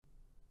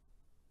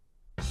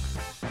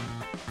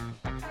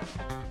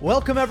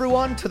Welcome,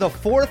 everyone, to the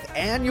 4th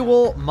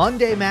Annual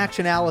Monday Match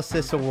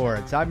Analysis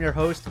Awards. I'm your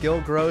host,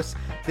 Gil Gross.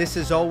 This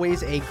is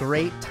always a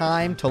great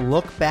time to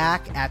look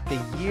back at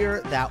the year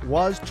that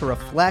was, to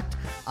reflect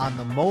on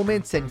the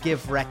moments and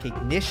give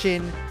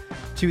recognition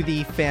to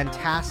the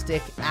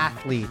fantastic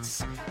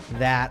athletes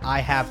that I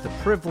have the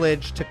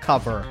privilege to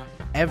cover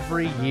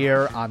every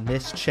year on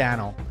this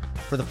channel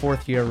for the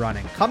 4th year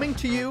running. Coming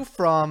to you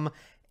from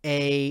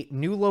a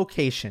new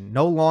location.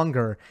 No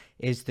longer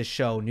is the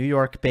show New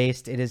York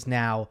based. It is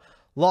now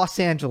Los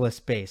Angeles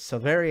based. So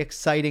very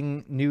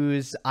exciting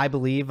news, I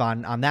believe,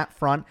 on that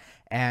front.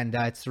 And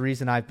it's the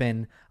reason I've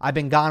been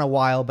gone a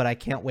while, but I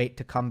can't wait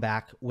to come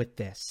back with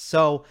this.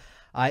 So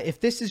if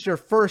this is your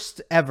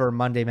first ever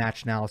Monday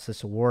Match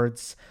Analysis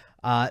Awards,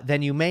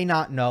 then you may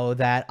not know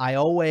that I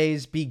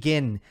always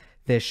begin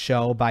this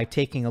show by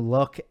taking a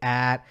look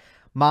at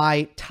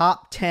my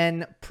top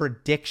 10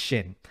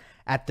 prediction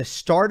at the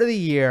start of the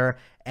year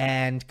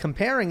and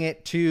comparing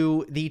it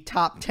to the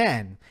top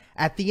 10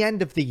 at the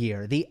end of the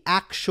year, the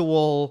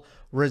actual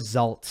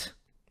result.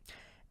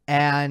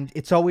 And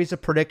it's always a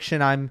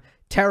prediction I'm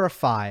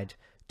terrified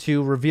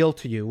to reveal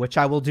to you, which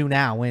I will do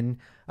now. In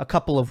a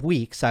couple of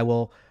weeks, I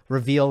will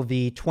reveal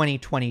the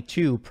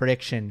 2022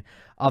 prediction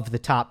of the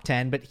top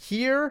 10. But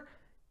here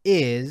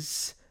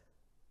is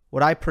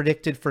what I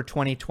predicted for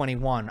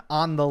 2021.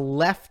 On the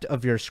left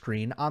of your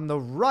screen, on the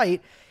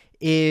right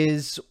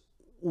is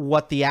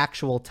what the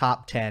actual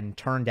top 10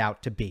 turned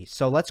out to be.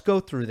 So let's go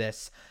through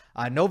this.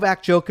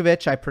 Novak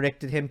Djokovic, I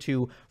predicted him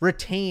to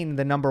retain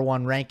the number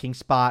 1 ranking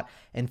spot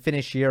and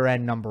finish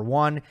year-end number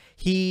 1.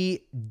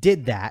 He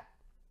did that.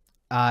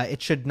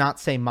 It should not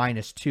say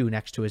 -2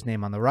 next to his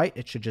name on the right.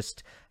 It should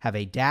just have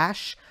a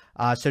dash.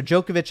 So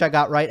Djokovic I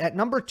got right. At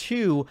number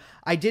 2,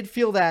 I did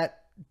feel that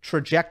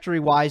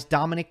trajectory-wise,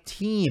 Dominic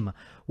Thiem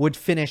would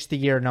finish the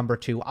year number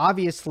 2.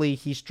 Obviously,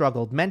 he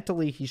struggled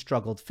mentally. He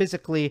struggled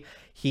physically.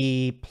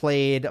 He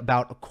played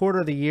about a quarter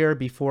of the year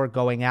before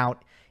going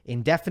out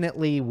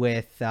indefinitely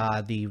with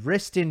the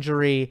wrist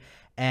injury,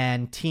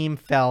 and Thiem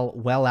fell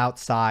well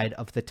outside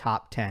of the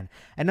top 10.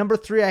 At number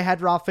 3, I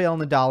had Rafael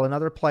Nadal,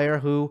 another player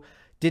who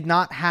did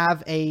not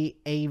have a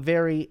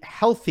very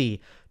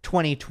healthy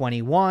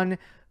 2021,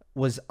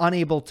 was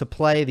unable to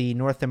play the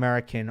North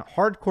American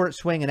hardcourt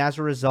swing, and as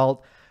a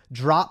result,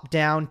 dropped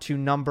down to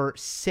number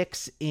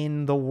 6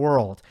 in the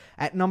world.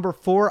 At number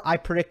 4, I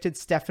predicted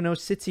Stefanos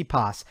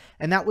Tsitsipas,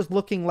 and that was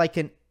looking like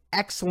an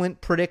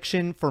excellent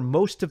prediction for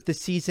most of the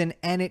season,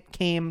 and it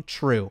came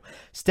true.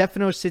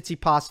 Stefanos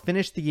Tsitsipas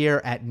finished the year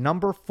at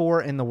number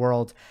 4 in the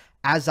world,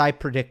 as I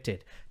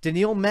predicted.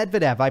 Daniil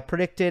Medvedev, I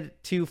predicted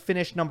to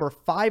finish number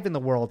 5 in the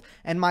world,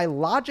 and my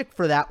logic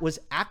for that was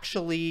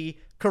actually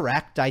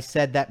correct. I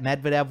said that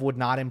Medvedev would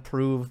not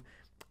improve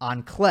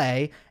on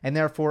clay, and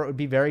therefore it would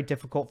be very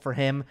difficult for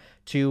him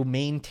to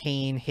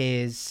maintain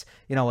his,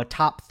 a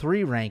top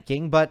 3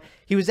 ranking, but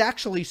he was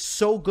actually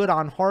so good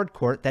on hard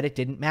court that it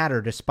didn't matter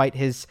despite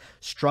his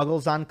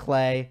struggles on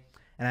clay.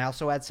 And I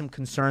also had some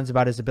concerns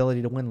about his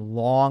ability to win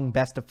long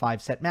best-of-5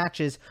 set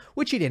matches,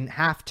 which he didn't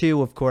have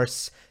to. Of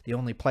course, the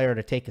only player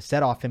to take a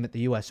set off him at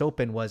the U.S.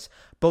 Open was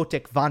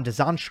Botic van de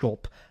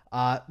Zandschulp.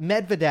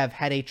 Medvedev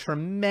had a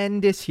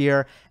tremendous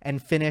year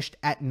and finished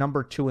at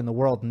number 2 in the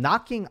world,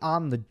 knocking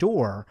on the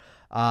door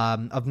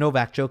of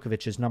Novak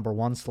Djokovic's number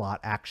 1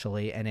 slot,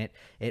 actually, and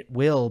it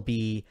will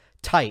be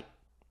tight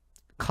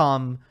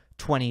come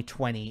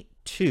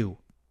 2022.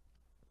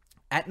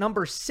 At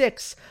number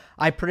 6,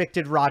 I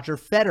predicted Roger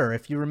Federer.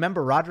 If you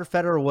remember, Roger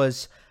Federer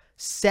was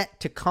set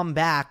to come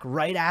back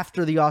right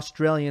after the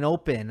Australian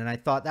Open, and I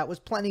thought that was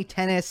plenty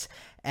tennis,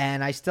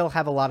 and I still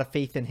have a lot of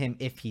faith in him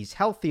if he's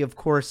healthy. Of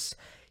course,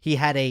 he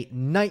had a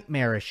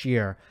nightmarish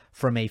year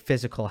from a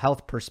physical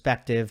health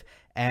perspective,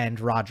 and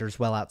Roger's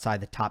well outside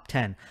the top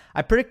 10.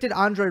 I predicted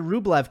Andrei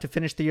Rublev to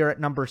finish the year at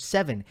number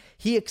 7.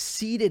 He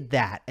exceeded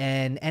that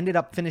and ended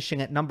up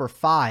finishing at number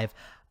 5.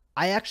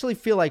 I actually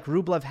feel like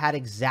Rublev had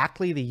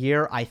exactly the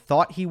year I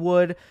thought he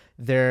would.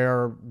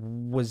 There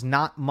was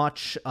not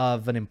much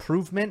of an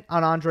improvement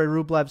on Andrei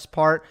Rublev's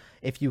part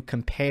if you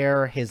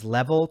compare his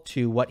level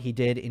to what he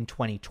did in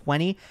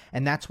 2020,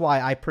 and that's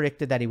why I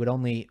predicted that he would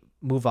only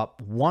move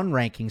up 1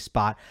 ranking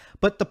spot.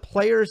 But the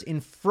players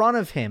in front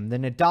of him, the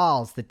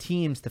Nadals, the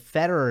Thiems, the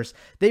Federers,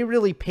 they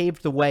really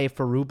paved the way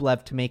for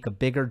Rublev to make a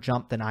bigger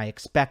jump than I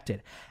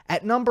expected.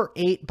 At number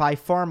 8, by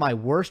far my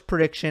worst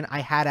prediction,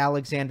 I had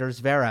Alexander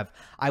Zverev.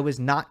 I was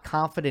not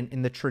confident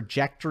in the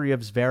trajectory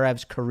of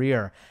Zverev's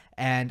career,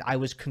 and I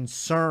was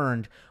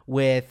concerned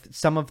with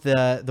some of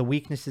the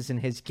weaknesses in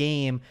his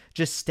game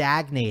just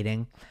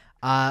stagnating.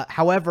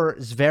 However,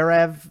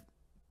 Zverev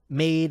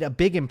made a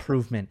big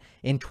improvement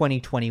in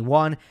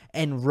 2021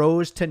 and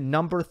rose to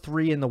number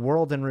 3 in the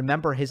world. And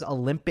remember, his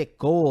Olympic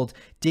gold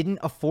didn't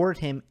afford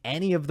him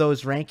any of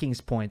those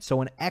rankings points. So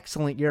an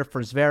excellent year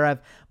for Zverev,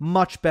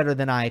 much better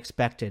than I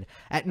expected.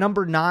 At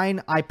number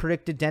 9, I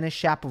predicted Denis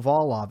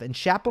Shapovalov, and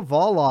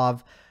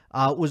Shapovalov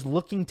was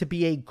looking to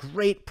be a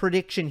great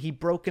prediction. He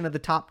broke into the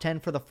top 10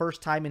 for the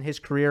first time in his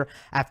career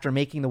after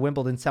making the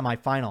Wimbledon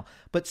semifinal.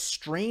 But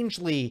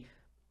strangely,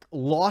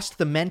 lost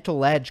the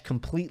mental edge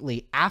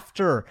completely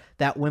after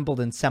that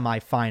Wimbledon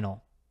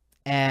semifinal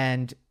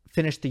and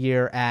finished the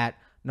year at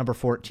number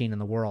 14 in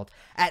the world.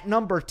 At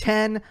number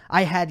 10,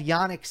 I had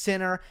Jannik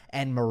Sinner,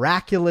 and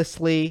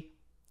miraculously,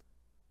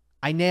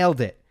 I nailed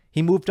it.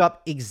 He moved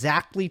up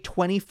exactly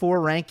 24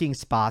 ranking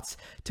spots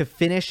to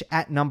finish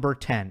at number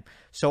 10.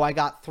 So I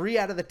got 3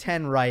 out of the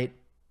 10 right.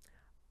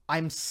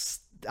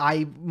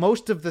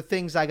 Most of the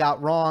things I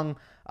got wrong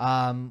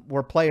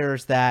were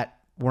players that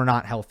were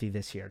not healthy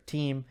this year.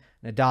 Thiem,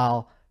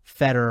 Nadal,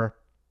 Federer,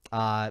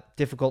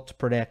 difficult to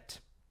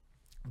predict.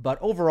 But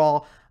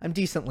overall, I'm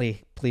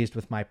decently pleased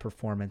with my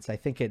performance. I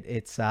think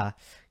it's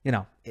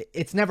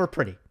never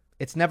pretty.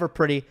 It's never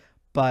pretty,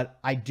 but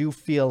I do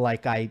feel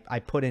like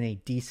I put in a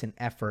decent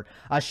effort.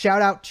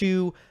 Shout out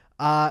to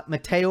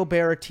Matteo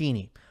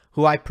Berrettini,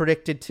 who I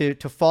predicted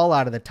to fall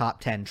out of the top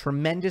 10.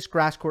 Tremendous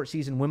grass court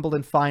season,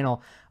 Wimbledon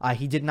final.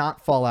 He did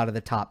not fall out of the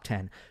top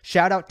 10.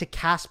 Shout out to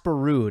Casper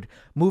Ruud,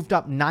 moved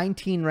up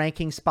 19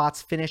 ranking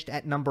spots, finished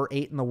at number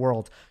 8 in the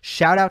world.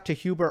 Shout out to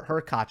Hubert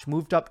Hurkacz,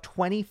 moved up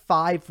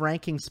 25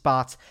 ranking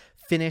spots,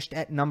 finished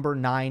at number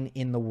 9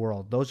 in the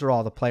world. Those are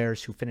all the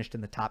players who finished in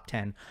the top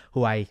 10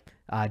 who I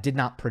did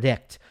not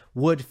predict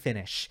would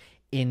finish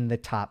in the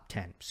top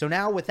 10. So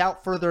now,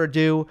 without further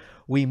ado,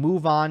 we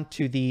move on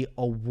to the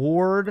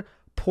award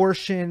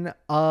portion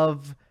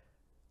of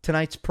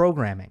tonight's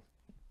programming.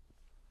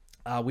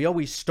 We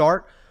always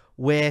start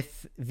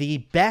with the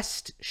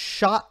Best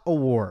Shot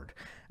Award.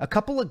 A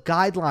couple of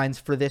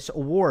guidelines for this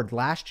award.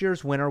 Last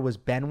year's winner was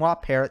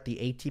Benoit Paire at the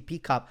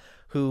ATP Cup,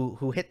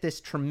 who hit this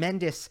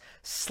tremendous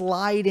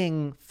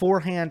sliding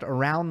forehand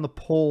around the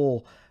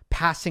pole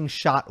passing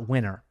shot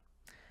winner.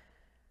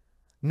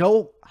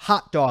 No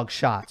hot dog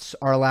shots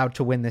are allowed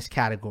to win this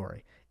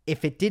category.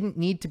 If it didn't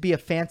need to be a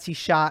fancy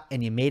shot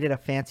and you made it a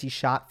fancy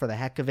shot for the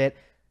heck of it,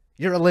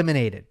 you're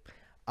eliminated.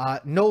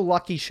 No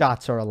lucky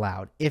shots are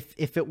allowed. If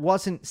it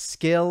wasn't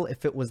skill,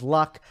 if it was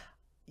luck,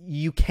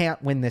 you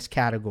can't win this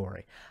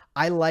category.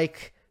 I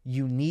like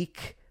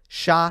unique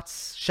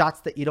shots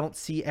that you don't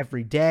see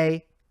every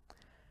day.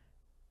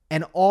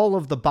 And all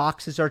of the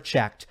boxes are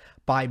checked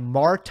by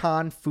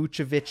Marton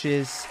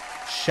Fucovic's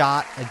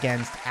shot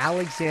against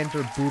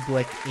Alexander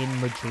Bublik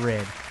in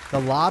Madrid. The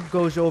lob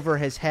goes over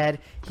his head.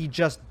 He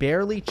just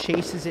barely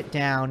chases it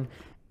down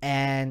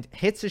and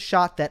hits a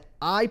shot that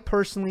I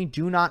personally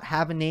do not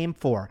have a name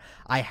for.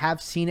 I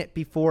have seen it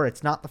before.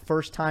 It's not the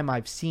first time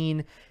I've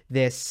seen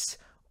this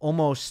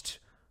almost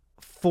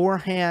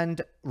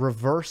forehand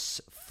reverse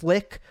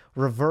flick,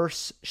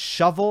 reverse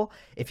shovel.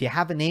 If you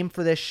have a name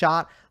for this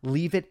shot,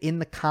 leave it in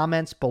the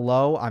comments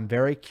below. I'm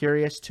very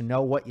curious to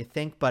know what you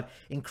think, but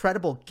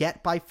incredible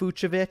get by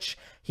Fucovich.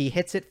 He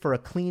hits it for a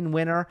clean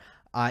winner.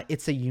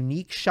 It's a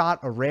unique shot,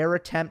 a rare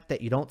attempt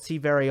that you don't see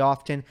very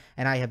often,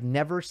 and I have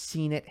never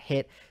seen it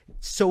hit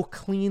so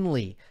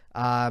cleanly,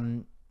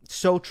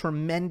 so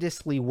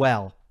tremendously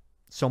well.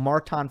 So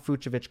Marton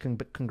Fucovich,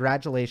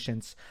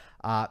 congratulations.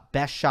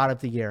 Best shot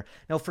of the year.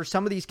 Now, for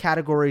some of these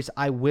categories,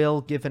 I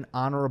will give an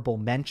honorable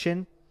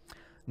mention.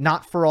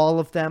 Not for all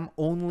of them.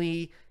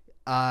 Only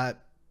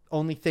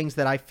things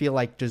that I feel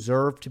like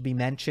deserve to be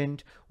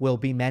mentioned will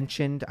be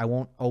mentioned. I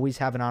won't always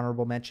have an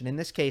honorable mention. In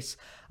this case,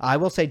 I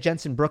will say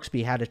Jenson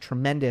Brooksby had a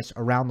tremendous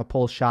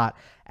around-the-pole shot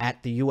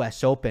at the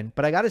U.S. Open.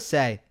 But I got to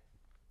say,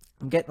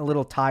 I'm getting a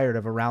little tired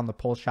of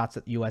around-the-pole shots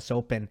at the U.S.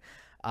 Open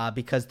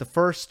because the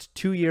first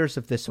 2 years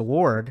of this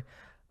award,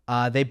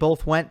 they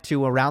both went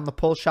to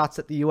around-the-pole shots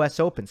at the U.S.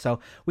 Open. So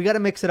we got to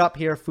mix it up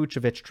here.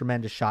 Fucovich,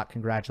 tremendous shot.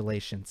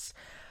 Congratulations.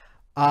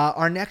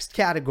 Our next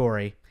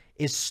category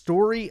is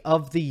Story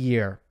of the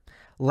Year.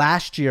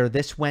 Last year,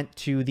 this went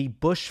to the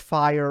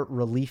bushfire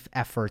relief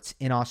efforts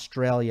in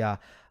Australia,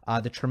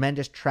 the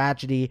tremendous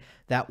tragedy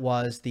that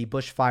was the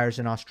bushfires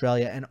in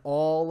Australia, and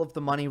all of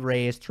the money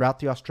raised throughout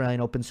the Australian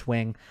Open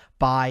swing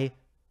by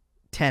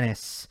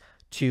tennis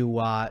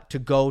to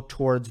go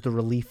towards the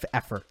relief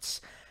efforts.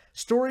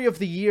 Story of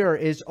the Year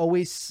is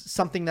always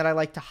something that I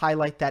like to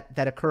highlight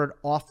that occurred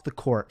off the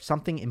court,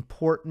 something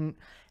important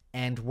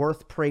and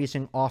worth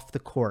praising off the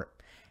court.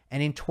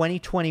 And in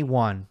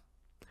 2021,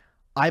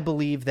 I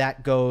believe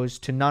that goes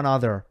to none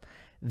other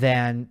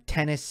than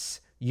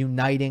tennis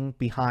uniting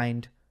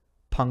behind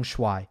Peng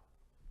Shuai.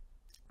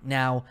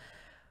 Now,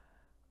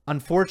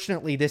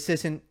 unfortunately, this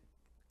isn't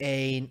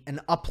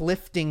an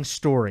uplifting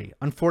story.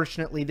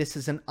 Unfortunately, this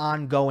is an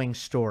ongoing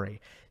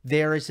story.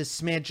 There is a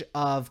smidge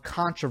of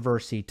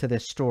controversy to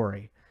this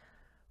story.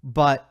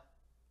 But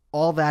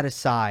all that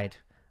aside,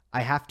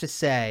 I have to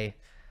say,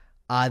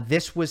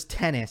 this was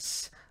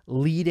tennis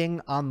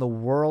leading on the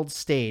world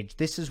stage.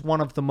 This is one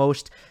of the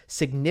most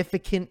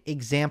significant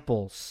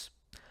examples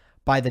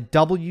by the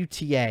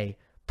WTA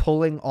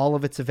pulling all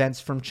of its events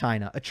from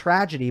China. A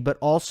tragedy, but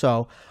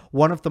also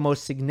one of the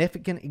most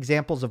significant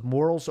examples of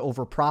morals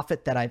over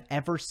profit that I've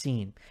ever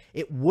seen.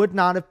 It would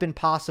not have been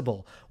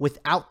possible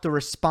without the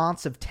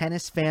response of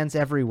tennis fans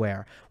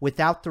everywhere,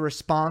 without the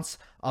response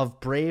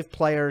of brave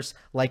players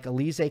like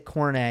Alizé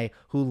Cornet,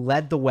 who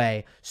led the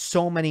way,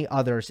 so many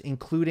others,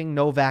 including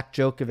Novak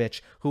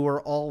Djokovic, who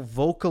were all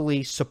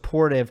vocally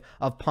supportive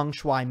of Peng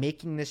Shuai,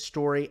 making this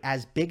story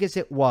as big as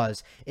it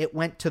was. It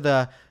went to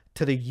the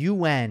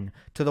UN,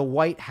 to the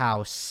White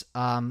House.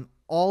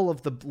 All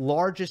of the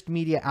largest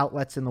media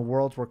outlets in the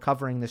world were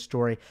covering this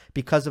story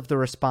because of the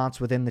response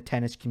within the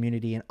tennis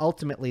community. And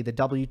ultimately, the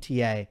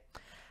WTA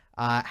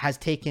has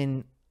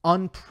taken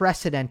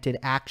unprecedented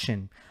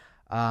action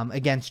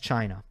against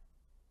China.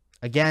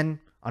 Again,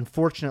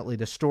 unfortunately,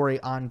 the story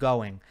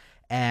ongoing,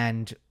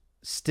 and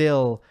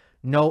still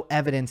no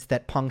evidence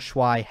that Peng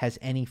Shuai has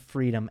any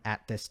freedom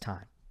at this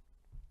time.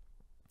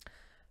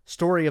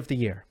 Story of the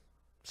year.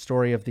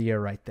 Story of the year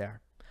right there.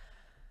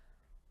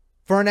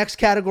 For our next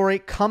category,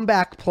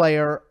 comeback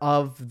player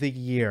of the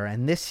year.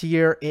 And this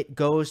year it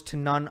goes to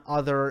none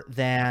other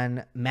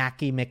than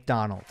Mackie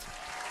McDonald.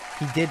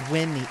 He did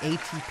win the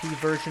ATP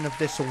version of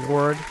this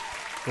award.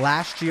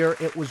 Last year,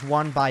 it was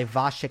won by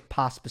Vasek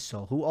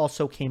Pospisil, who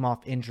also came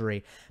off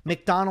injury.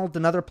 McDonald,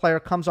 another player,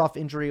 comes off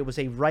injury. It was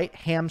a right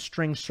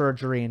hamstring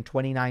surgery in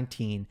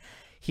 2019.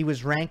 He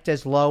was ranked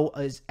as low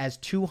as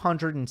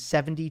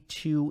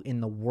 272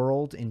 in the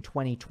world in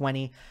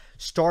 2020,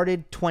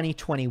 started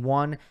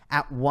 2021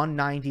 at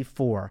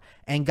 194,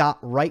 and got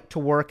right to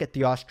work at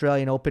the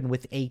Australian Open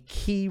with a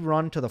key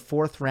run to the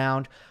fourth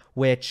round,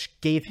 which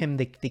gave him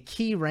the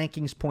key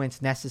rankings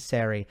points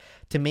necessary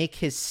to make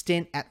his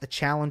stint at the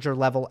challenger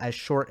level as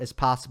short as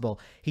possible.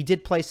 He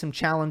did play some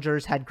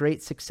challengers, had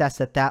great success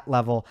at that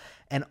level,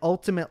 and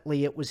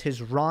ultimately it was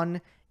his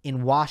run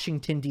in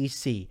Washington,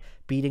 D.C.,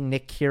 beating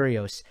Nick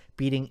Kyrgios,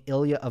 beating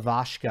Ilya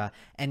Ivashka,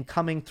 and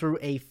coming through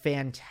a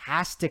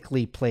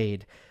fantastically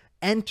played,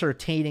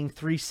 entertaining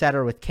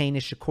three-setter with Kei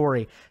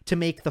Nishikori to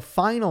make the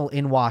final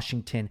in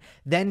Washington,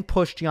 then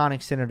pushed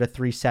Jannik Sinner to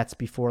 3 sets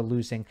before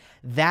losing.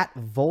 That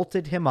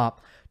vaulted him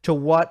up to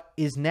what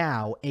is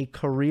now a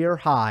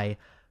career-high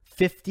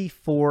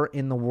 54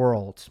 in the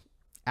world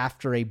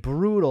after a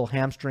brutal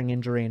hamstring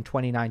injury in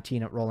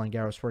 2019 at Roland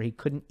Garros where he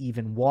couldn't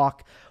even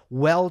walk.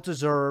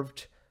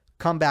 Well-deserved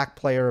comeback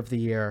player of the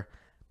year,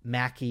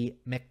 Mackie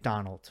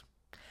McDonald.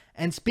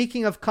 And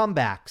speaking of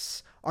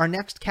comebacks, our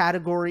next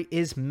category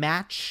is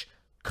match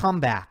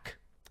comeback.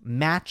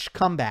 Match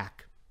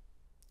comeback.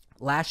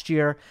 Last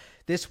year,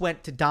 this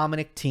went to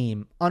Dominic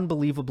Thiem.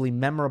 Unbelievably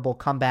memorable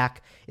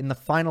comeback in the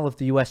final of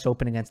the U.S.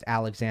 Open against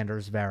Alexander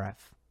Zverev.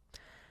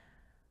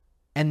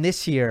 And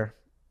this year,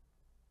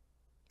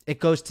 it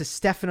goes to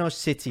Stefanos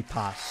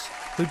Tsitsipas,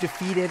 who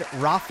defeated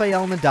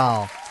Rafael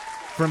Nadal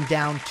from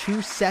down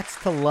 2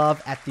 sets to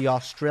love at the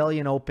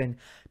Australian Open,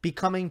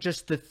 becoming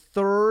just the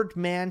third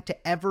man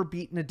to ever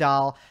beat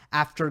Nadal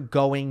after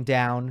going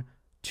down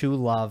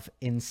 2-love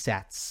in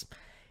sets.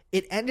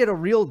 It ended a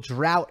real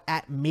drought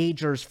at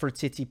majors for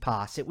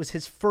Tsitsipas. It was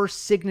his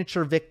first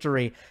signature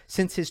victory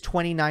since his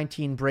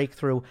 2019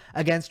 breakthrough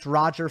against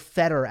Roger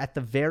Federer at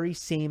the very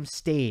same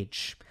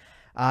stage.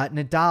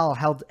 Nadal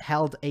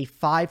held a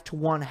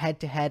 5-1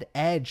 head-to-head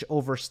edge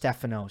over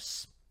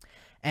Stefanos.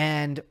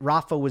 And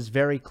Rafa was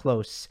very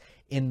close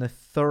in the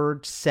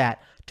third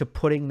set to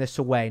putting this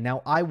away.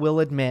 Now, I will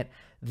admit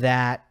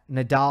that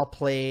Nadal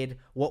played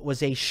what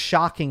was a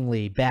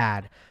shockingly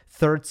bad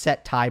third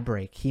set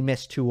tiebreak. He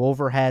missed 2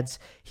 overheads.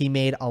 He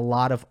made a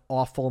lot of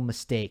awful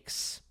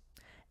mistakes.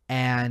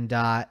 And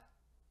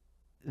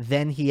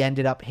then he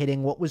ended up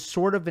hitting what was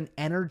sort of an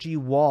energy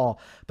wall.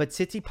 But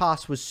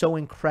Tsitsipas was so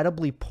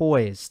incredibly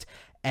poised,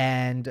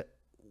 and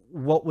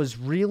what was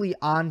really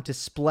on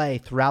display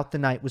throughout the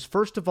night was,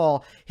 first of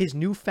all, his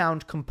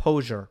newfound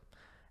composure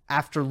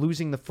after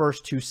losing the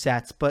first 2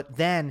 sets, but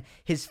then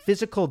his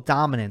physical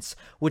dominance,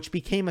 which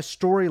became a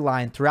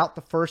storyline throughout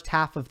the first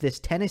half of this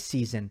tennis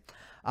season.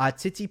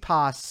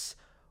 Tsitsipas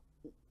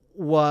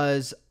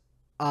was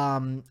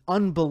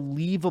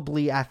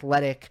unbelievably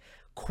athletic,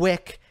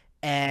 quick,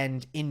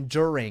 and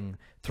enduring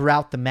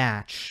throughout the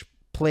match.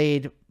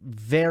 Played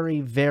very,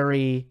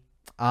 very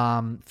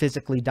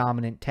physically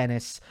dominant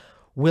tennis,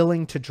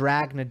 willing to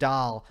drag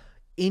Nadal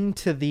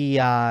into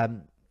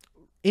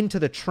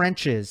the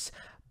trenches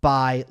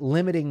by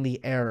limiting the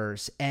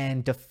errors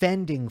and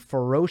defending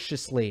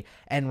ferociously.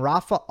 And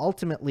Rafa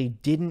ultimately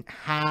didn't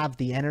have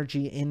the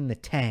energy in the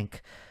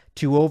tank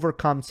to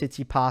overcome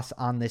Tsitsipas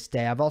on this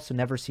day. I've also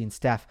never seen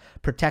Steph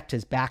protect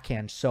his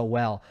backhand so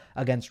well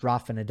against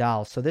Rafa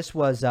Nadal. So this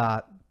was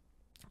a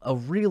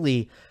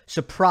really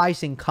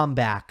surprising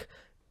comeback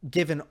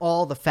given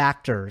all the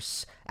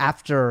factors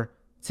after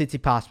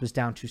Tsitsipas was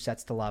down 2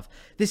 sets to love.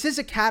 This is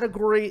a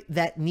category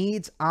that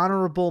needs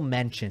honorable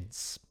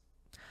mentions.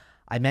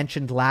 I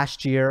mentioned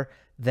last year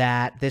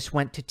that this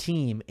went to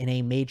Thiem in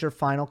a major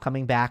final,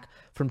 coming back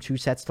from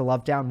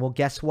 2-0 down. Well,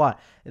 guess what?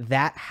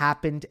 That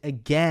happened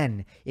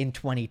again in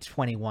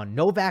 2021.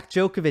 Novak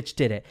Djokovic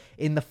did it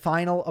in the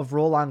final of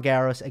Roland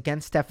Garros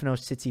against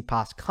Stefanos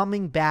Tsitsipas,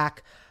 coming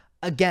back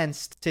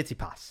against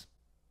Tsitsipas.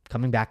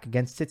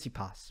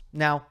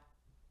 Now,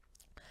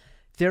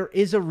 there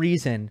is a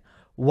reason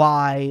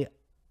why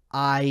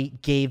I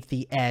gave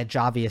the edge,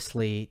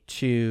 obviously,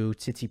 to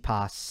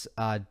Tsitsipas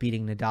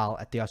beating Nadal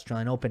at the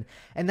Australian Open.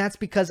 And that's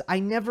because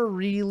I never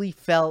really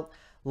felt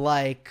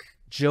like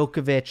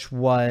Djokovic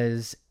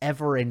was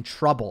ever in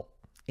trouble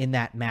in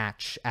that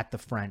match at the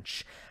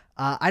French.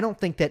 I don't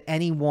think that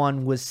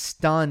anyone was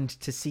stunned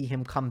to see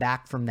him come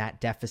back from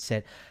that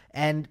deficit.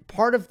 And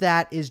part of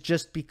that is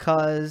just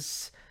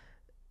because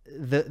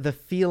the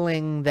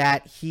feeling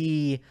that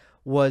he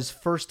was,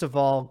 first of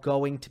all,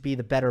 going to be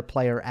the better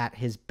player at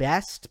his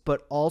best,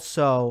 but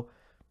also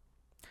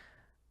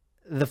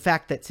the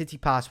fact that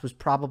Tsitsipas was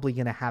probably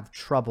going to have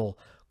trouble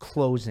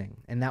closing,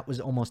 and that was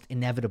almost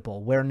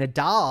inevitable. Where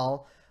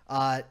Nadal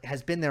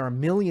has been there a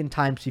million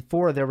times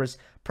before, there was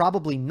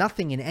probably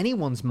nothing in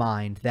anyone's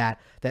mind that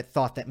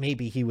thought that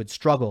maybe he would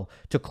struggle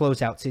to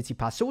close out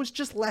Tsitsipas. So it was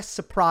just less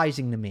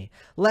surprising to me.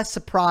 Less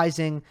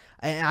surprising,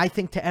 I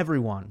think, to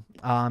everyone.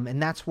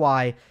 And that's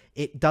why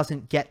it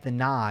doesn't get the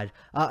nod.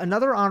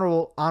 Another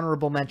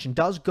honorable mention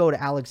does go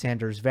to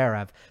Alexander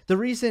Zverev. The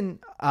reason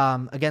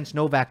against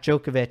Novak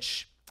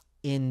Djokovic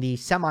in the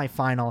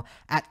semifinal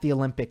at the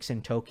Olympics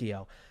in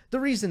Tokyo, the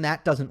reason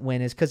that doesn't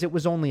win is because it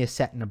was only a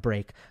set and a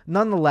break.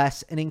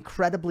 Nonetheless, an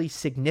incredibly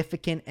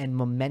significant and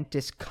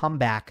momentous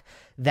comeback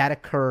that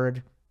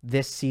occurred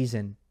this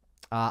season,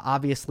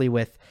 obviously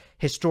with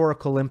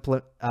historical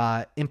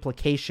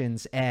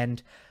implications,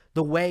 and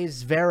the way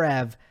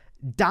Zverev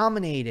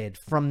dominated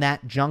from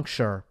that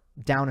juncture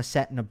down a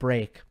set and a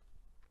break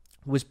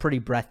was pretty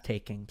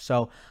breathtaking.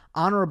 So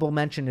honorable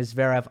mention to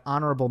Zverev,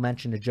 honorable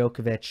mention to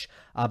Djokovic,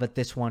 but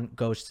this one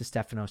goes to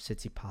Stefanos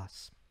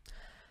Tsitsipas.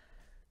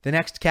 The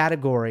next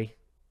category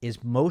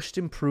is Most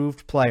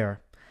Improved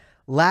Player.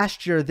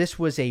 Last year, this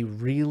was a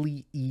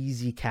really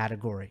easy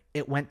category.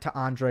 It went to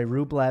Andrei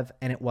Rublev,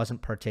 and it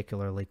wasn't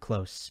particularly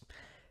close.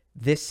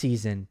 This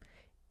season,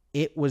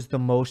 it was the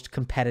most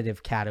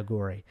competitive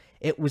category.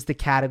 It was the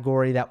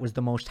category that was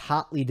the most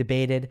hotly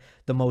debated,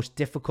 the most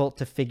difficult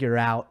to figure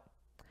out,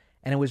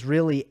 and it was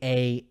really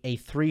a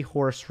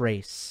three-horse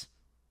race.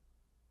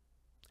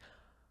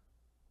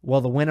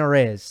 Well, the winner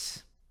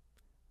is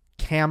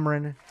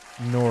Cameron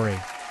Norrie.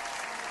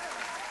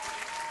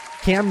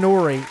 Cam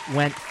Norrie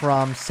went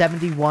from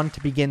 71 to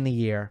begin the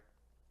year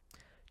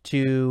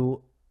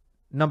to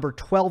number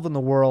 12 in the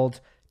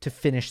world to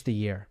finish the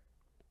year.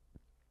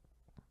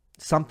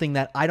 Something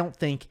that I don't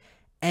think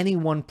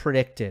anyone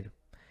predicted.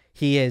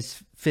 He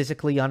is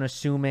physically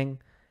unassuming.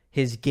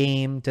 His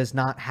game does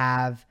not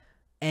have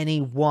any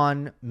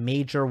one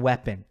major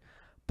weapon,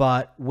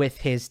 but with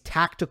his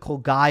tactical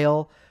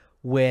guile,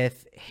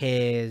 with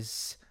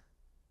his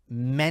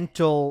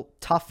mental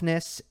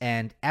toughness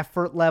and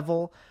effort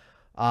level,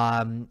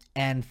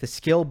 and the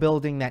skill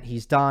building that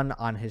he's done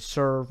on his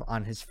serve,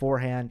 on his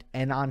forehand,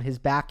 and on his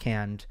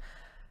backhand,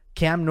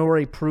 Cam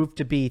Norrie proved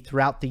to be,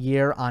 throughout the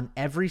year, on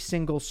every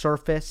single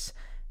surface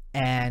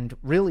and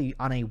really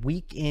on a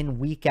week-in,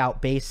 week-out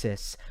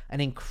basis,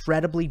 an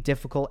incredibly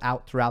difficult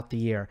out throughout the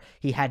year.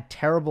 He had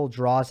terrible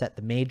draws at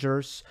the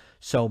majors,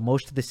 so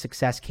most of the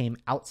success came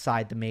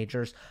outside the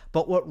majors.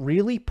 But what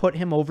really put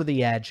him over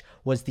the edge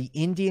was the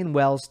Indian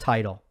Wells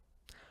title.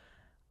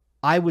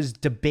 I was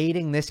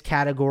debating this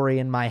category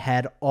in my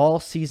head all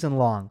season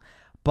long,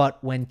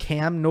 but when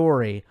Cam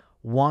Norrie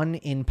won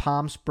in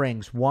Palm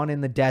Springs, won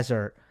in the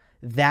desert,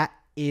 that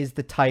is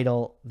the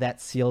title that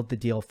sealed the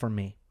deal for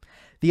me.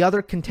 The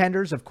other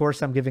contenders, of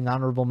course, I'm giving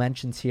honorable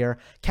mentions here.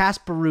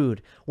 Casper Ruud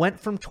went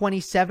from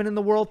 27 in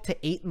the world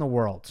to 8 in the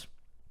world.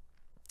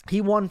 He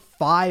won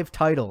 5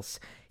 titles.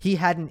 He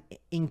had an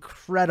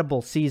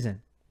incredible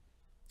season.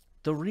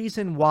 The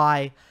reason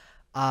why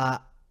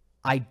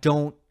I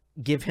don't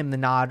give him the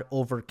nod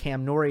over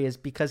Cam Norrie is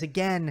because,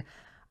 again,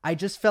 I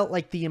just felt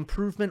like the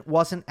improvement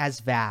wasn't as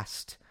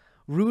vast.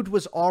 Ruud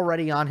was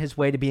already on his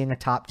way to being a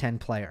top 10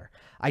 player.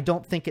 I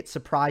don't think it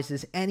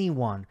surprises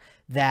anyone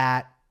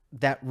that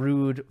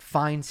Ruud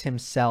finds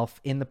himself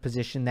in the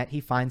position that he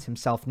finds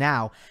himself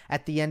now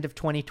at the end of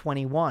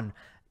 2021.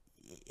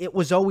 It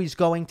was always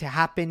going to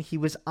happen. He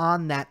was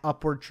on that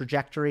upward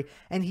trajectory,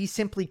 and he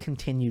simply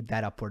continued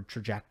that upward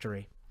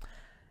trajectory.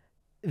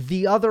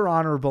 The other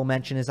honorable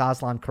mention is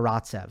Aslan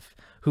Karatsev,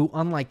 who,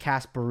 unlike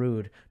Casper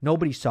Ruud,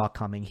 nobody saw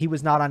coming. He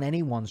was not on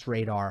anyone's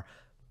radar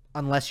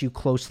unless you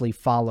closely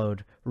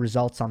followed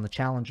results on the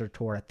Challenger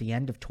Tour at the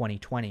end of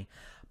 2020.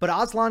 But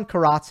Aslan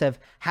Karatsev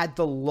had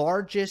the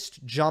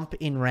largest jump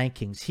in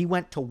rankings. He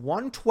went to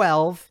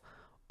 112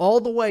 all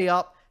the way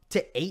up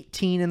to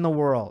 18 in the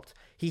world.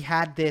 He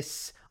had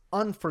this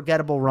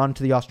unforgettable run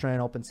to the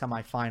Australian Open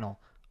semifinal,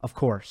 of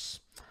course.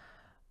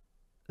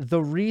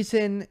 The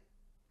reason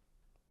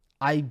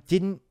I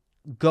didn't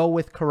go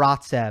with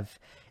Karatsev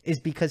is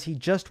because he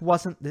just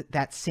wasn't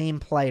that same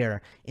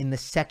player in the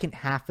second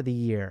half of the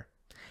year.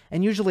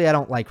 And usually I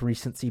don't like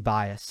recency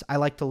bias. I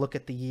like to look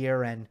at the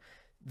year, and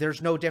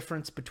there's no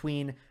difference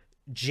between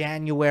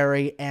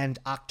January and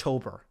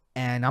October.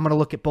 And I'm going to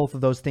look at both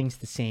of those things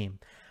the same.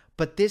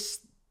 But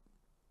this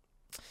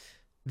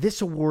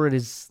award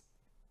is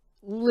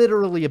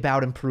literally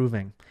about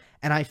improving.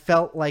 And I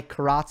felt like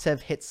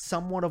Karatsev hit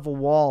somewhat of a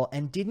wall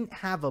and didn't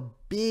have a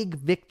big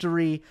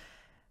victory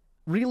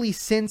really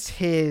since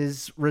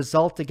his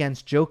result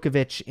against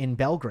Djokovic in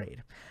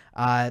Belgrade.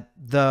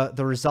 The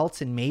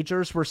results in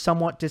majors were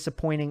somewhat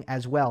disappointing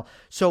as well.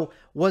 So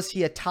was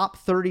he a top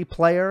 30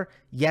 player?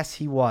 Yes,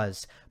 he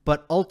was.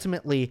 But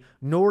ultimately,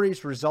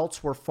 Norrie's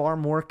results were far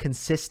more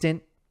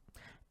consistent,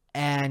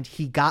 and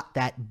he got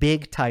that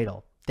big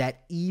title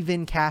that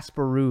even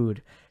Casper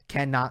Ruud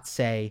cannot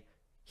say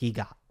he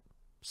got.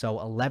 So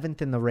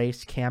 11th in the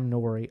race, Cam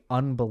Norrie,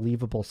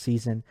 unbelievable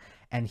season.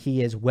 And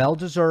he is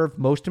well-deserved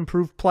most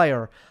improved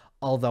player,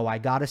 although I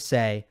got to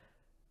say,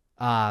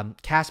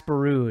 Casper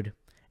Ruud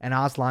and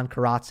Aslan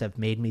Karatsev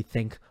made me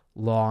think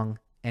long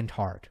and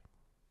hard.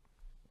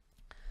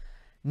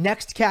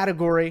 Next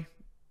category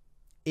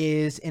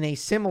is in a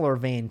similar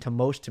vein to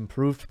most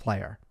improved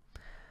player.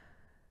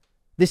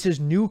 This is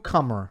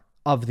newcomer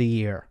of the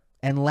year.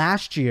 And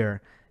last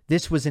year,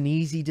 this was an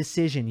easy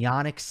decision,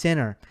 Jannik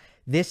Sinner.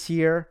 This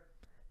year,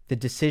 the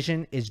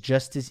decision is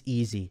just as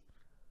easy.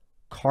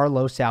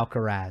 Carlos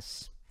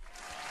Alcaraz.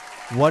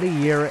 What a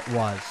year it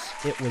was.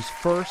 It was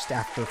first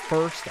after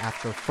first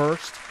after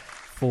first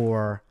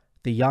for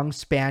the young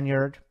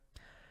Spaniard.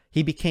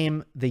 He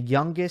became the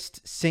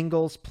youngest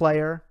singles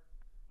player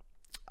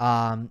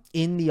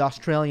in the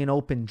Australian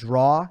Open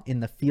draw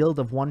in the field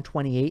of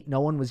 128.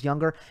 No one was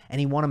younger, and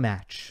he won a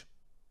match.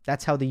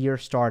 That's how the year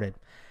started.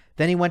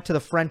 Then he went to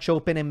the French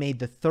Open and made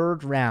the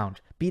third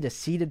round, beat a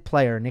seeded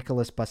player,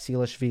 Nicolas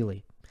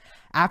Basilashvili.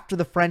 After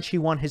the French, he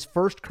won his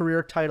first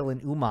career title in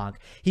Umag.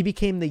 He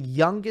became the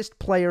youngest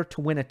player to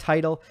win a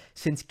title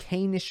since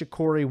Kei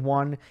Nishikori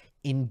won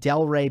in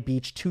Delray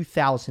Beach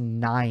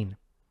 2009.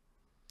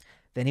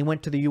 Then he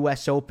went to the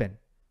U.S. Open,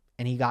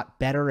 and he got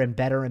better and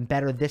better and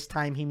better. This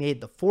time he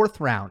made the fourth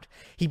round.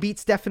 He beat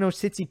Stefanos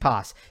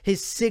Tsitsipas,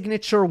 his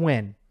signature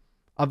win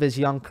of his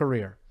young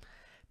career.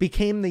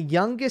 Became the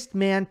youngest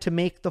man to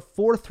make the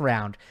fourth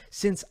round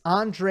since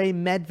Andrei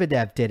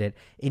Medvedev did it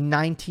in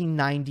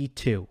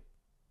 1992.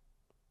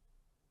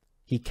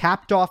 He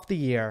capped off the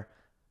year,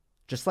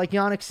 just like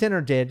Jannik Sinner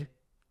did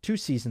 2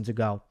 seasons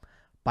ago,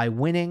 by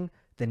winning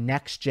the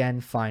Next Gen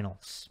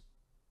Finals.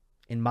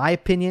 In my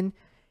opinion,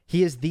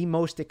 he is the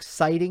most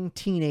exciting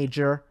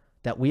teenager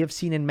that we have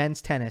seen in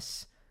men's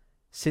tennis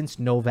since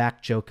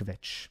Novak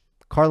Djokovic.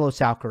 Carlos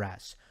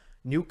Alcaraz,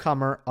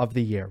 newcomer of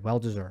the year,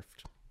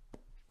 well-deserved.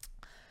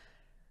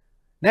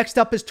 Next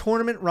up is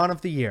tournament run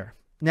of the year.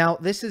 Now,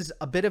 this is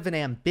a bit of an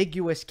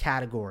ambiguous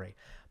category,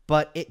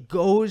 but it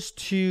goes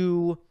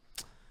to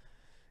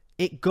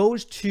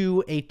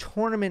a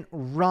tournament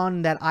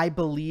run that I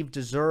believe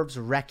deserves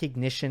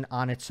recognition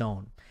on its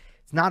own.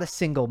 It's not a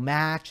single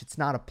match. It's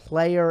not a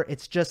player.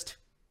 It's just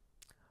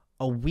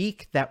a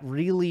week that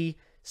really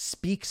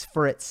speaks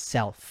for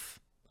itself.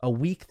 A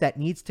week that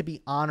needs to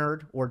be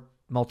honored, or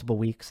multiple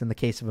weeks in the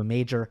case of a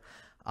major.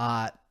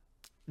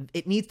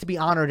 It needs to be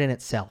honored in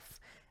itself.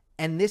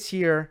 And this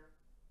year,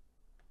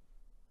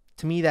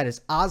 to me, that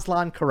is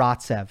Aslan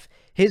Karatsev.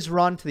 His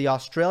run to the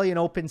Australian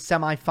Open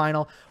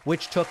semifinal,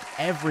 which took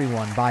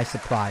everyone by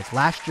surprise.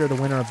 Last year,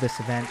 the winner of this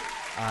event,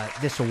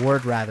 this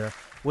award rather,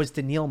 was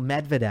Daniil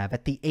Medvedev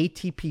at the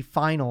ATP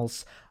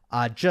Finals,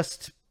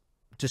 just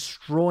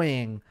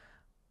destroying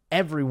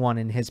everyone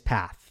in his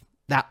path.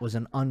 That was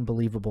an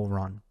unbelievable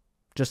run,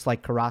 just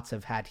like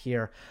Karatsev had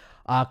here.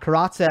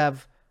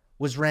 Karatsev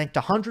was ranked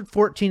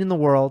 114 in the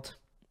world,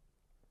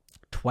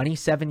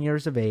 27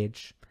 years of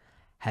age,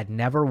 had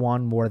never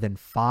won more than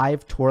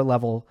 5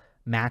 tour-level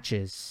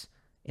matches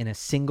in a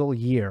single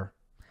year.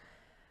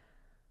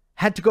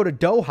 Had to go to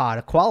Doha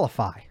to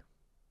qualify.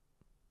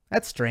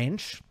 That's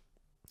strange.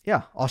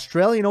 Yeah,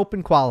 Australian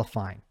Open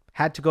qualifying.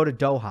 Had to go to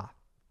Doha.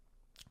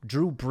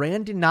 Drew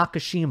Brandon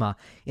Nakashima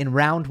in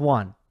round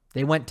 1.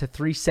 They went to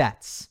 3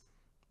 sets.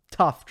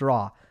 Tough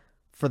draw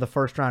for the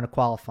first round of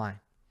qualifying.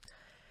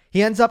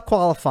 He ends up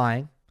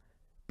qualifying,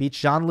 beats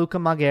Gianluca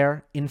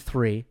Maguire in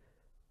 3,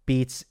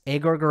 beats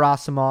Egor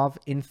Gerasimov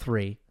in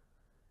 3.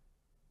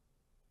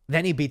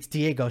 Then he beats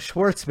Diego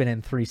Schwartzman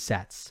in 3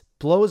 sets.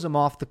 Blows him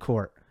off the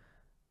court.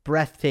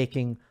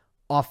 Breathtaking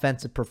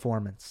offensive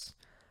performance.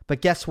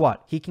 But guess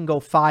what? He can go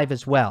 5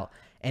 as well.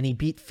 And he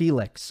beat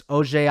Felix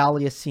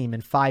Auger-Aliassime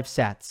in 5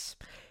 sets.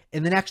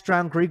 In the next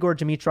round, Grigor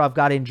Dimitrov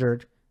got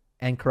injured,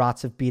 and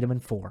Karatsev beat him in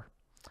 4.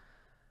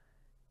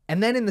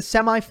 And then in the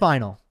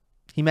semifinal,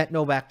 he met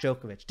Novak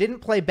Djokovic. Didn't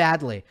play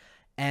badly.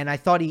 And I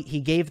thought he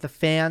gave the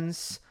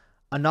fans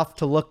enough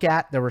to look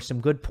at. There were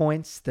some good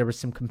points. There was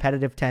some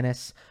competitive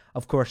tennis.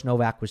 Of course,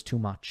 Novak was too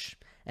much.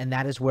 And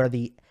that is where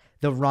the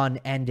run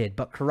ended.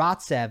 But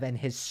Karatsev and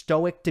his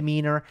stoic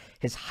demeanor,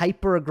 his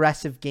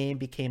hyper-aggressive game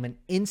became an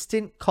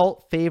instant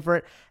cult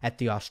favorite at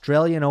the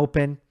Australian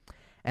Open.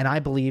 And I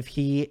believe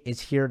he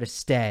is here to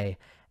stay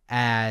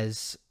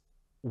as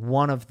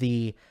one of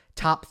the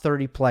top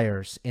 30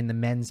 players in the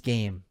men's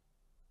game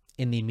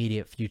in the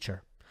immediate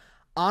future.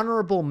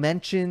 Honorable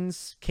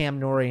mentions: Cam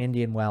Norrie,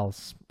 Indian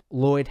Wells,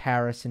 Lloyd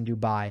Harris in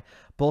Dubai.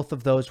 Both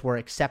of those were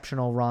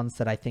exceptional runs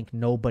that I think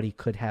nobody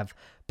could have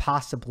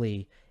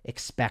possibly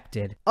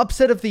expected.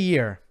 Upset of the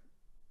year.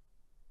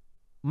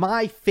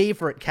 My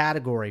favorite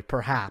category,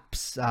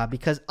 perhaps,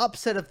 because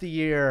upset of the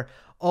year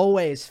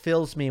always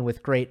fills me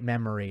with great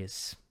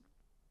memories.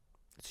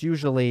 It's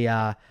usually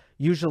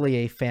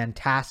a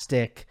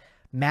fantastic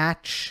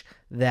match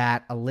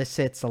that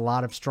elicits a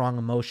lot of strong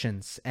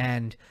emotions,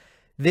 and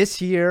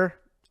this year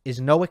is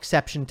no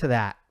exception to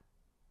that.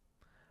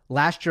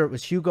 Last year it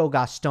was Hugo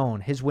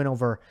Gaston, his win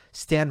over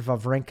Stan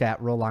Wawrinka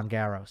at Roland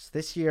Garros.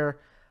 This year,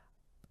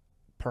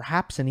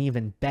 perhaps an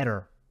even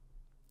better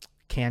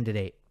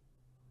candidate.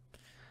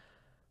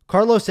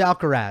 Carlos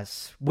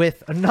Alcaraz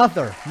with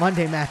another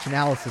Monday Match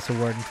Analysis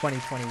Award in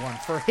 2021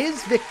 for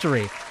his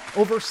victory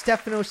over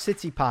Stefanos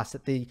Tsitsipas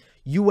at the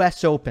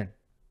U.S. Open.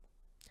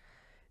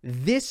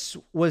 This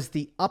was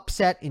the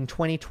upset in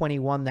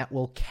 2021 that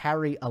will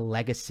carry a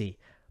legacy,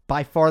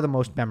 by far the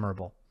most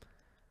memorable.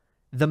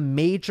 The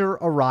major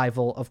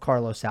arrival of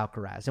Carlos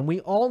Alcaraz. And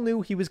we all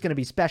knew he was going to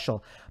be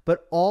special,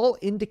 but all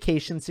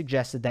indications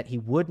suggested that he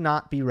would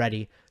not be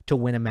ready to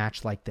win a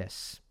match like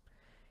this.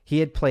 He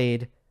had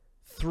played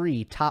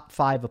 3 top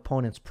 5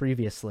 opponents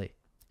previously.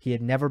 He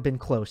had never been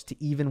close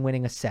to even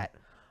winning a set.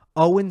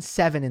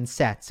 0-7 in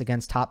sets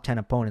against top 10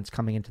 opponents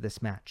coming into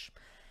this match.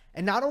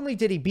 And not only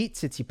did he beat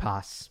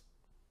Tsitsipas,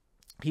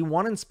 he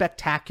won in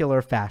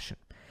spectacular fashion.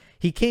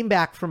 He came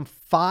back from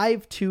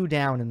 5-2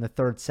 down in the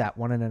third set,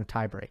 won it in a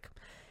tiebreak.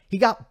 He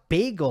got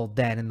bageled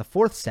then in the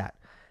fourth set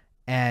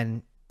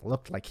and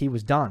looked like he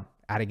was done,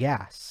 out of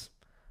gas.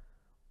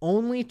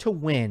 Only to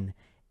win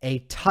a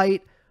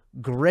tight,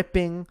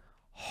 gripping,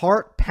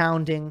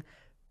 heart-pounding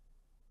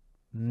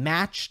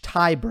match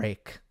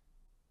tiebreak,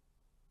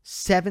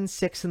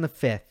 7-6 in the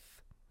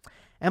fifth.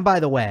 And by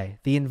the way,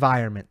 the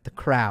environment, the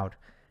crowd,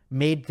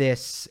 made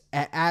this,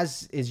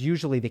 as is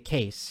usually the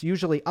case.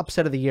 Usually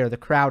upset of the year, the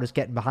crowd is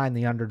getting behind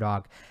the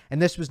underdog,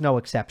 and this was no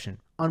exception.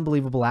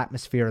 Unbelievable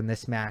atmosphere in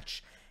this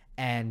match,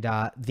 and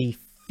the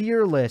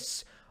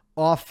fearless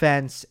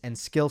offense and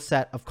skill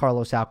set of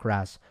Carlos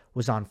Alcaraz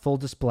was on full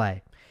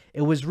display.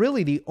 It was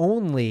really the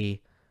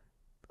only...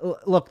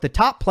 Look, the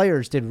top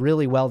players did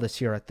really well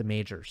this year at the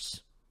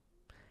majors.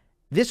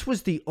 This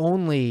was the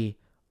only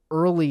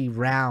early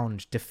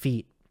round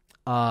defeat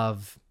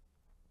of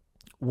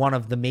one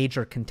of the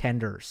major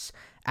contenders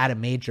at a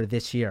major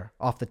this year,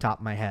 off the top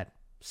of my head.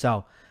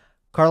 So,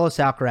 Carlos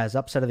Alcaraz,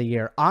 upset of the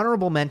year.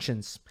 Honorable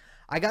mentions.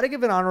 I got to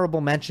give an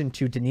honorable mention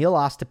to Daniil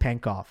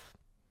Ostapenkov,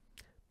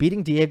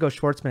 beating Diego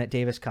Schwartzman at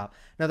Davis Cup.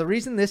 Now, the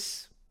reason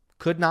this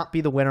could not be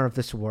the winner of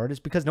this award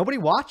is because nobody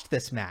watched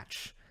this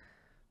match.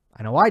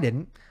 I know I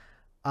didn't.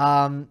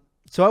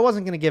 So I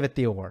wasn't going to give it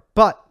the award.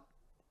 But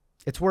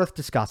it's worth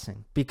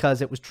discussing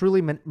because it was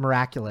truly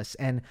miraculous,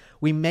 and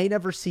we may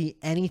never see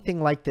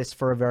anything like this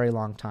for a very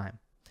long time.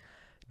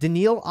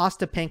 Daniil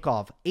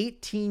Ostapenkov,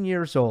 18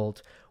 years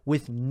old,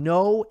 with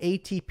no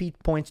ATP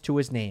points to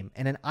his name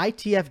and an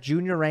ITF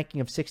junior ranking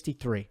of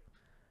 63,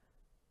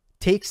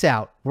 takes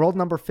out world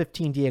number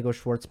 15 Diego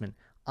Schwartzman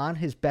on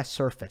his best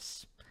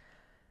surface.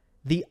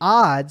 The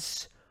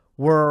odds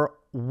were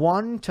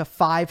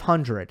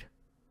 1-500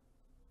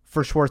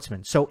 for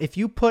Schwartzman. So if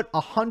you put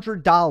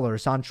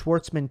 $100 on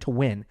Schwartzman to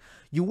win,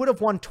 you would have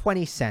won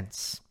 20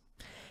 cents.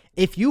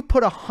 If you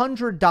put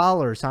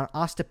 $100 on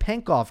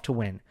Ostapenkov to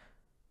win,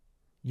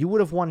 you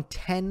would have won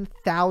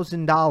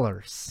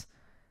 $10,000.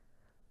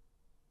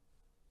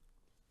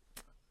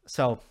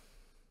 So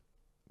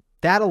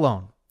that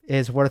alone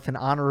is worth an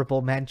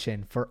honorable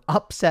mention for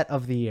upset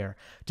of the year.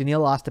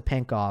 Daniil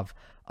Ostapenkov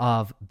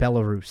of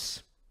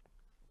Belarus.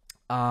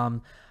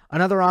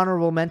 Another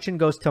honorable mention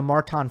goes to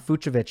Marton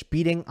Fucsovics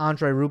beating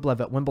Andrei Rublev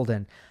at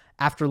Wimbledon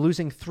after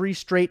losing 3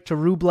 straight to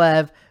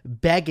Rublev,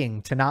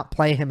 begging to not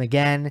play him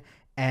again.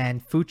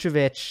 And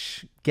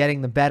Fucsovics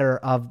getting the better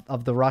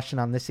of the Russian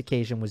on this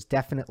occasion was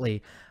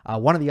definitely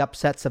one of the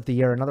upsets of the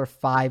year. Another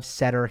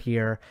 5-setter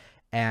here,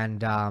 and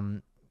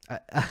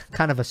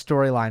kind of a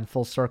storyline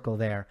full circle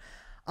there.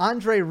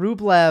 Andrei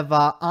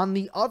Rublev, on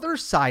the other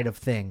side of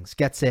things,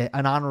 gets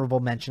an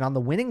honorable mention on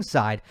the winning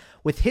side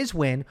with his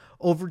win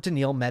over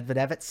Daniil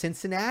Medvedev at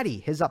Cincinnati.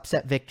 His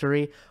upset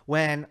victory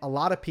when a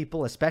lot of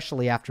people,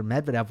 especially after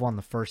Medvedev won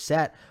the first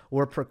set,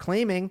 were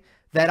proclaiming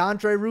that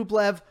Andrei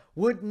Rublev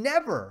would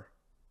never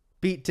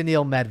beat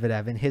Daniil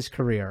Medvedev in his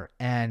career.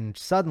 And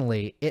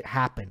suddenly it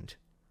happened,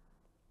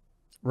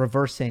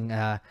 reversing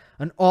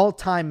an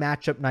all-time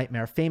matchup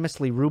nightmare.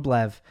 Famously,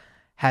 Rublev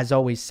has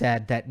always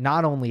said that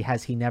not only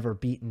has he never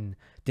beaten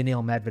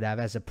Daniil Medvedev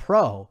as a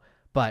pro,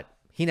 but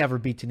he never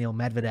beat Daniil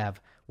Medvedev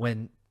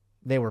when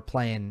they were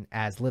playing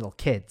as little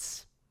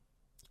kids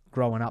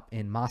growing up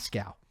in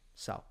Moscow.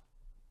 So,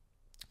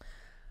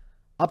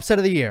 upset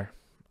of the year,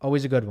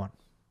 always a good one.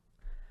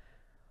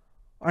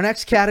 Our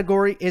next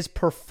category is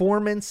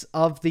performance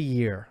of the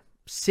year.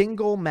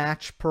 single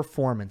match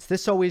performance.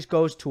 This always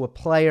goes to a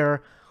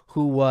player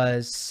who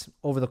was,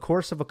 over the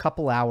course of a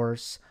couple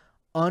hours,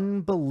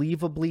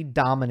 unbelievably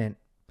dominant,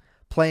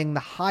 playing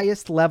the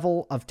highest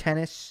level of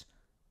tennis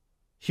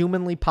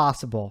humanly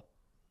possible,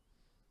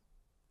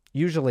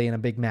 usually in a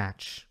big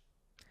match.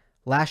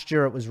 Last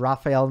year, it was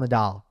Rafael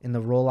Nadal in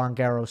the Roland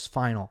Garros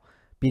final,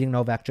 beating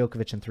Novak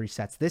Djokovic in 3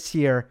 sets. This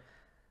year,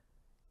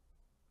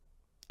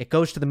 it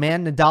goes to the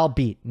man Nadal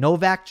beat,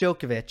 Novak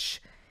Djokovic,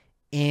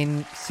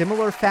 in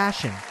similar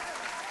fashion,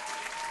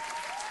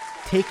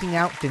 taking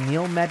out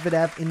Daniil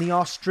Medvedev in the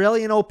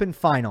Australian Open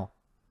final.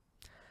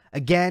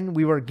 Again,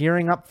 we were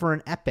gearing up for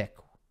an epic.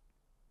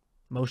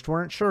 Most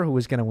weren't sure who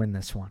was going to win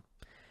this one.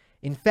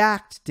 In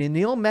fact,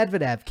 Daniil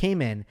Medvedev came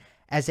in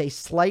as a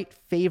slight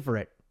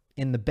favorite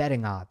in the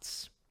betting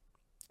odds.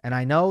 And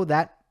I know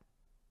that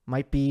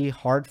might be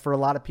hard for a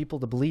lot of people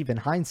to believe in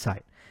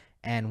hindsight.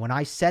 And when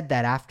I said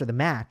that after the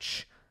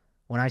match,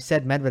 when I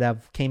said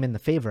Medvedev came in the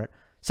favorite,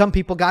 some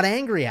people got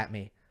angry at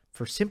me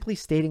for simply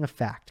stating a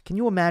fact. Can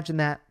you imagine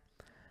that?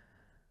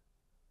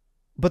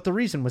 But the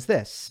reason was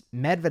this.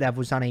 Medvedev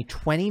was on a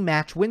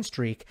 20-match win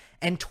streak,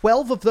 and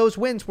 12 of those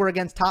wins were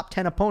against top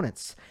 10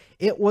 opponents.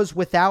 It was,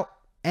 without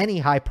any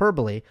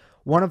hyperbole,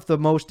 one of the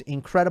most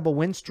incredible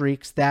win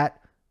streaks that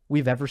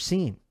we've ever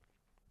seen.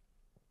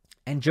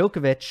 And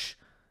Djokovic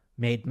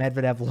made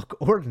Medvedev look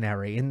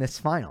ordinary in this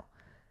final,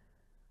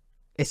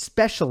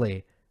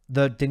 especially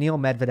the Daniil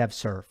Medvedev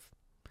serve.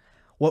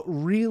 What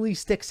really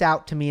sticks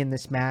out to me in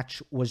this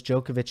match was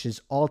Djokovic's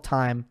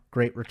all-time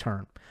great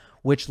return,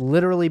 which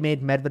literally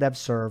made Medvedev's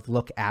serve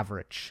look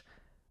average.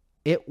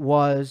 It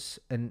was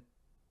a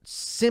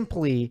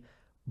simply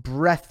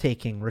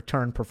breathtaking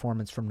return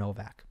performance from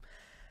Novak.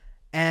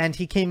 And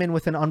he came in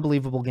with an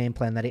unbelievable game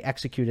plan that he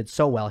executed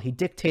so well. He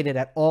dictated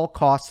at all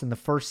costs in the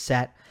first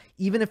set,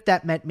 even if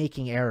that meant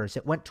making errors.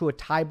 It went to a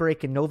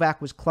tiebreak, and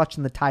Novak was clutch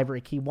in the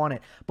tiebreak. He won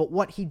it. But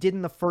what he did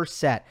in the first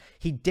set,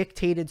 he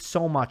dictated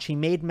so much. He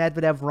made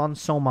Medvedev run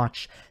so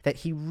much that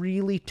he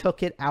really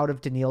took it out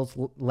of Daniil's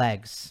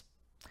legs.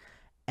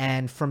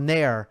 And from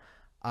there,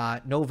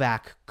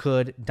 Novak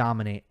could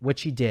dominate,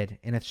 which he did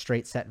in a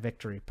straight set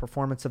victory.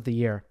 Performance of the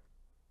year.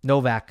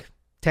 Novak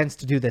tends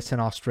to do this in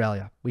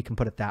Australia. We can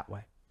put it that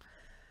way.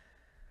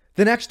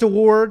 The next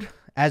award,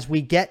 as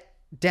we get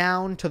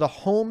down to the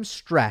home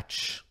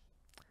stretch,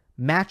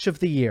 Match of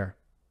the Year.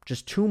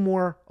 Just 2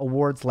 more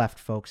awards left,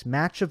 folks.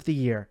 Match of the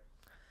Year.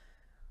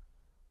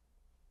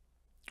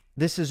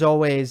 This is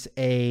always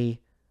a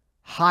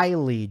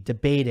highly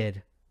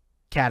debated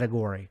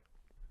category.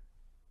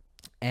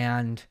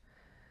 And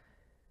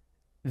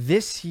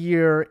this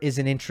year is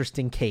an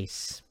interesting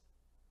case.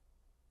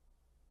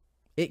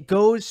 It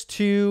goes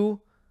to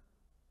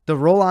the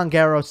Roland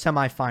Garros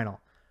semifinal.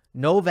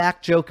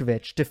 Novak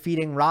Djokovic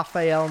defeating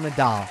Rafael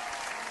Nadal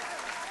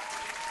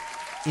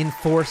in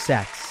 4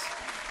 sets.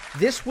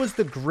 This was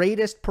the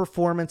greatest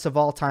performance of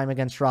all time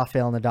against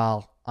Rafael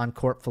Nadal on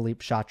court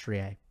Philippe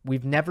Chatrier.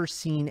 We've never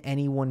seen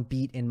anyone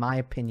beat, in my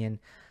opinion,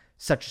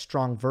 such a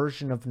strong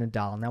version of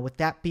Nadal. Now, with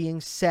that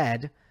being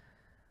said,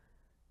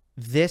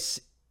 this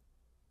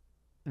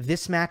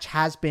match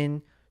has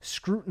been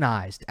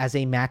scrutinized as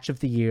a match of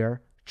the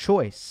year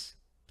choice.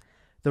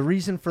 The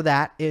reason for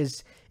that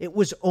is it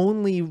was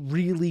only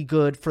really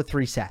good for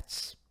 3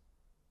 sets.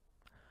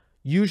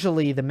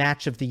 Usually the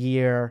match of the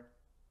year,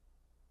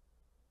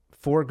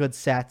 4 good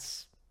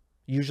sets,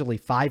 usually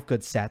 5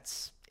 good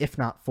sets, if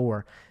not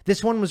 4.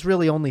 This one was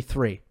really only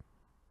 3.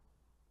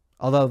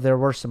 Although there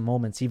were some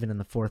moments even in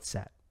the 4th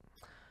set.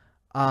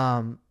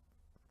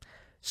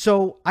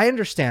 So I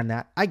understand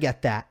that. I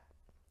get that.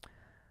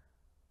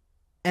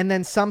 And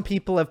then some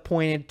people have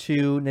pointed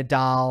to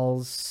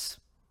Nadal's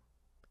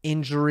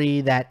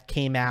injury that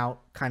came out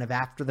kind of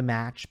after the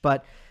match.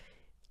 But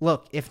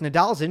look, if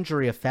Nadal's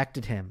injury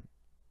affected him,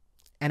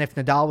 and if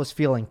Nadal was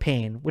feeling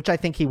pain, which I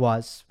think he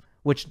was,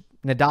 which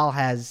Nadal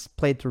has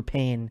played through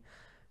pain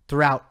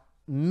throughout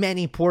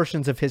many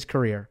portions of his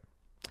career,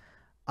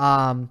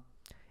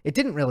 it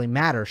didn't really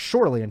matter,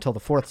 surely, until the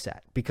 4th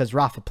set, because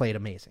Rafa played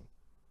amazing.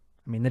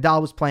 I mean, Nadal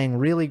was playing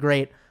really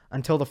great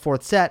until the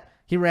 4th set.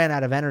 He ran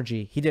out of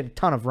energy. He did a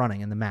ton of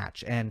running in the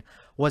match. And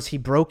was he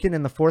broken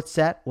in the 4th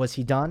set? Was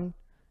he done?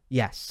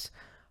 Yes.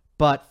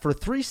 But for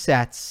 3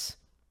 sets,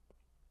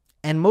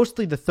 and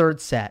mostly the 3rd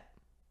set,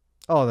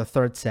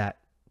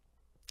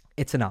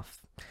 it's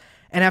enough.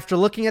 And after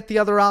looking at the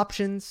other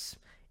options,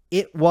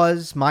 it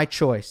was my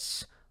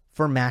choice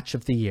for Match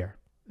of the Year.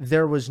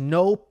 There was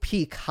no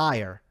peak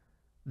higher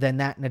than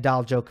that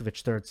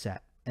Nadal-Djokovic 3rd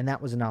set. And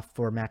that was enough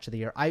for Match of the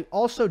Year. I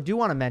also do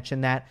want to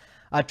mention that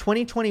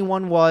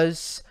 2021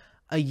 was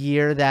a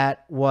year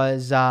that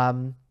was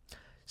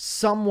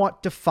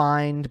somewhat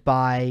defined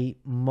by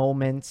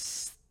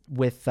moments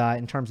with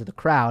in terms of the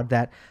crowd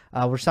that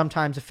were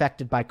sometimes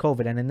affected by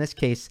COVID. And in this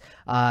case,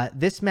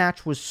 this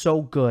match was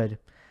so good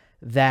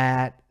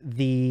that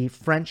the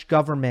French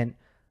government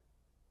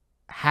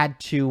had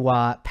to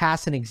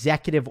pass an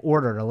executive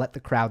order to let the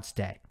crowd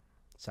stay.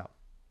 So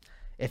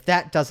if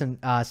that doesn't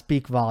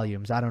speak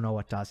volumes, I don't know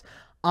what does.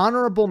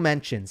 Honorable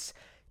mentions.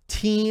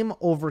 Thiem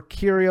over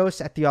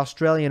Kyrgios at the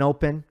Australian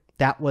Open.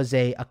 That was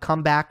a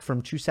comeback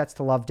from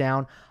 2-0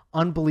 down.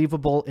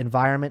 Unbelievable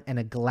environment and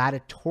a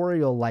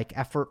gladiatorial-like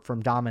effort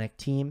from Dominic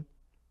Thiem.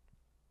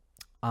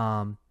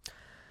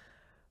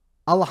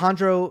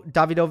 Alejandro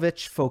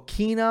Davidovich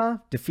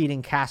Fokina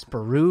defeating Casper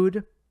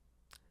Ruud.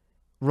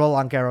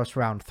 Roland Garros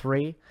round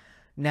 3.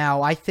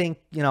 Now, I think,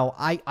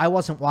 I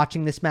wasn't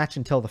watching this match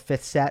until the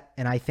 5th set,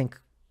 and I think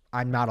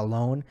I'm not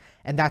alone.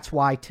 And that's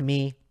why, to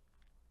me,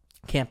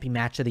 can't be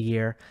match of the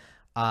year.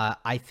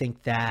 I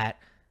think that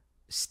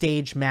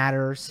stage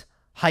matters,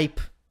 hype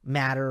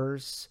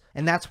matters,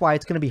 and that's why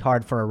it's going to be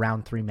hard for a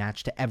round 3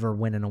 match to ever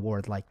win an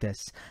award like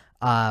this.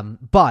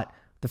 But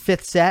the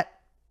 5th set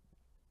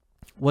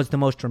was the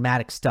most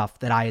dramatic stuff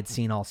that I had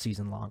seen all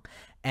season long.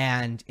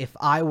 And if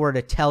I were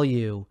to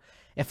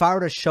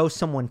show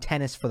someone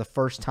tennis for the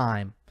first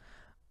time,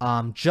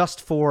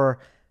 just for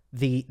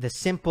the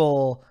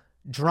simple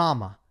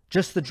drama,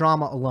 just the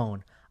drama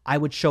alone, I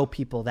would show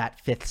people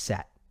that 5th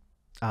set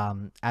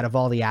out of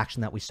all the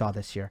action that we saw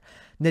this year.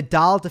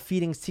 Nadal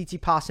defeating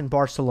Tsitsipas in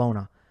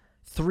Barcelona.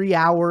 3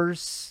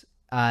 hours,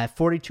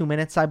 42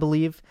 minutes, I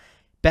believe.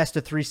 Best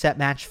of 3 set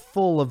match,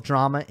 full of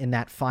drama in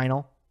that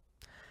final.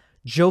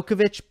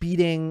 Djokovic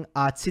beating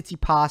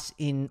Tsitsipas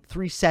in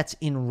 3 sets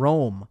in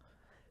Rome.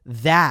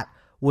 That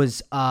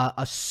was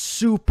a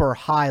super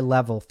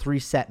high-level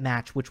 3-set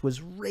match, which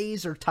was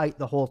razor tight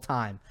the whole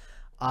time.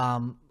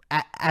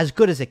 As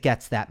good as it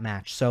gets, that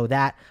match. So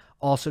that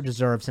also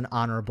deserves an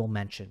honorable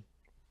mention.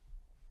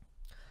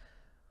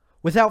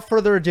 Without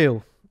further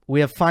ado, we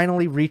have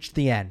finally reached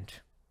the end.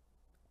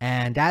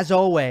 And as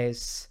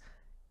always,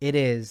 it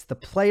is the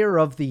Player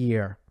of the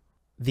Year.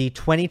 The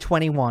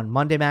 2021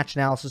 Monday Match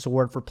Analysis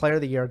Award for Player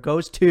of the Year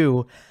goes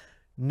to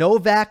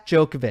Novak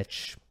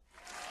Djokovic,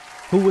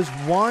 who was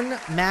 1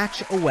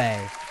 match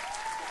away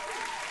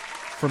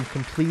from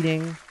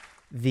completing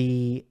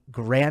the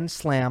Grand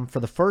Slam for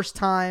the first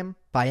time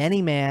by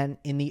any man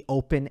in the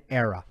Open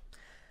era.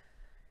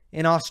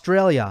 In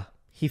Australia,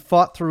 he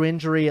fought through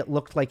injury. It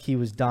looked like he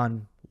was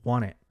done,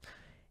 won it.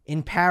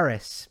 In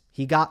Paris,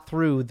 he got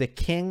through the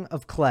King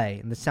of Clay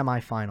in the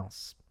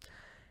semifinals.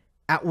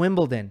 At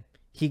Wimbledon,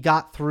 he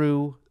got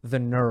through the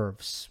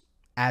nerves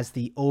as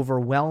the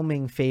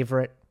overwhelming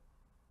favorite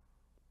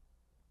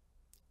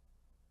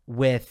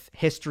with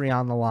history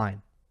on the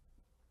line.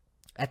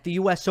 At the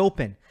U.S.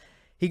 Open,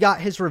 he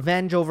got his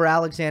revenge over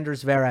Alexander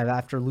Zverev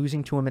after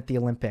losing to him at the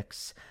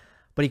Olympics,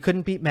 but he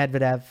couldn't beat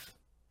Medvedev,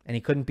 and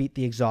he couldn't beat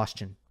the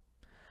exhaustion.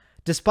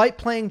 Despite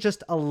playing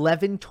just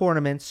 11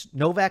 tournaments,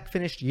 Novak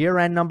finished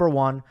year-end number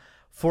 1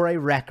 for a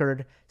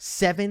record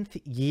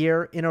 7th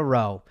year in a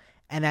row.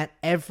 And at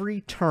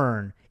every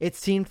turn, it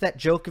seemed that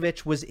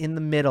Djokovic was in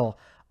the middle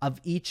of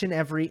each and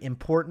every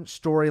important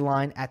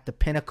storyline at the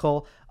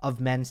pinnacle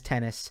of men's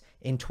tennis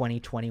in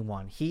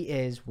 2021. He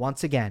is,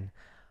 once again,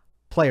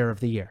 Player of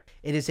the Year.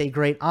 It is a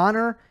great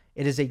honor.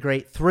 It is a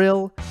great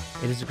thrill.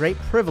 It is a great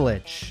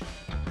privilege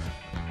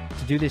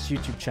to do this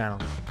YouTube channel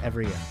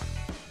every year.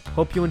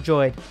 Hope you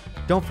enjoyed.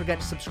 Don't forget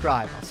to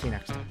subscribe. I'll see you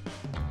next time.